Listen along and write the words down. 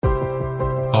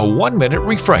A 1-minute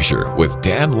refresher with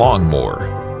Dan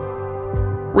Longmore.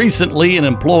 Recently, an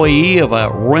employee of a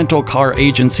rental car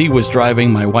agency was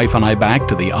driving my wife and I back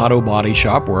to the auto body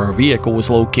shop where our vehicle was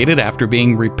located after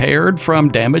being repaired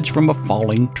from damage from a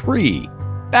falling tree.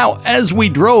 Now, as we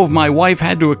drove, my wife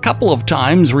had to a couple of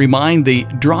times remind the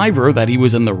driver that he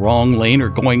was in the wrong lane or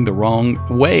going the wrong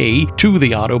way to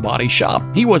the auto body shop.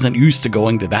 He wasn't used to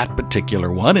going to that particular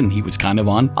one and he was kind of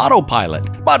on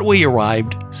autopilot, but we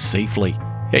arrived safely.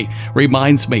 Hey,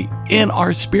 reminds me, in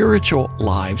our spiritual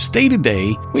lives, day to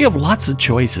day, we have lots of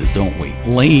choices, don't we?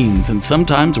 Lanes, and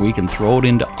sometimes we can throw it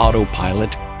into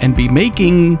autopilot and be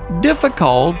making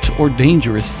difficult or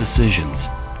dangerous decisions.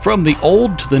 From the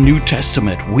Old to the New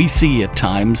Testament, we see at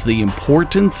times the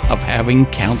importance of having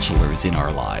counselors in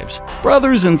our lives,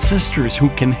 brothers and sisters who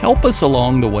can help us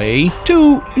along the way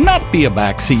to not be a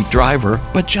backseat driver,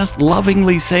 but just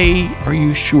lovingly say, "Are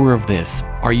you sure of this?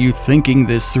 Are you thinking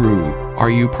this through?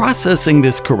 Are you processing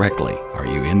this correctly? Are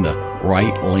you in the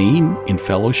right lane in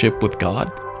fellowship with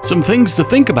God?" Some things to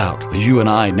think about as you and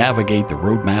I navigate the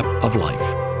roadmap of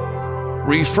life.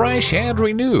 Refresh and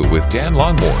renew with Dan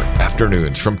Longmore.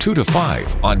 Afternoons from 2 to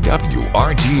 5 on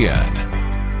WRGN.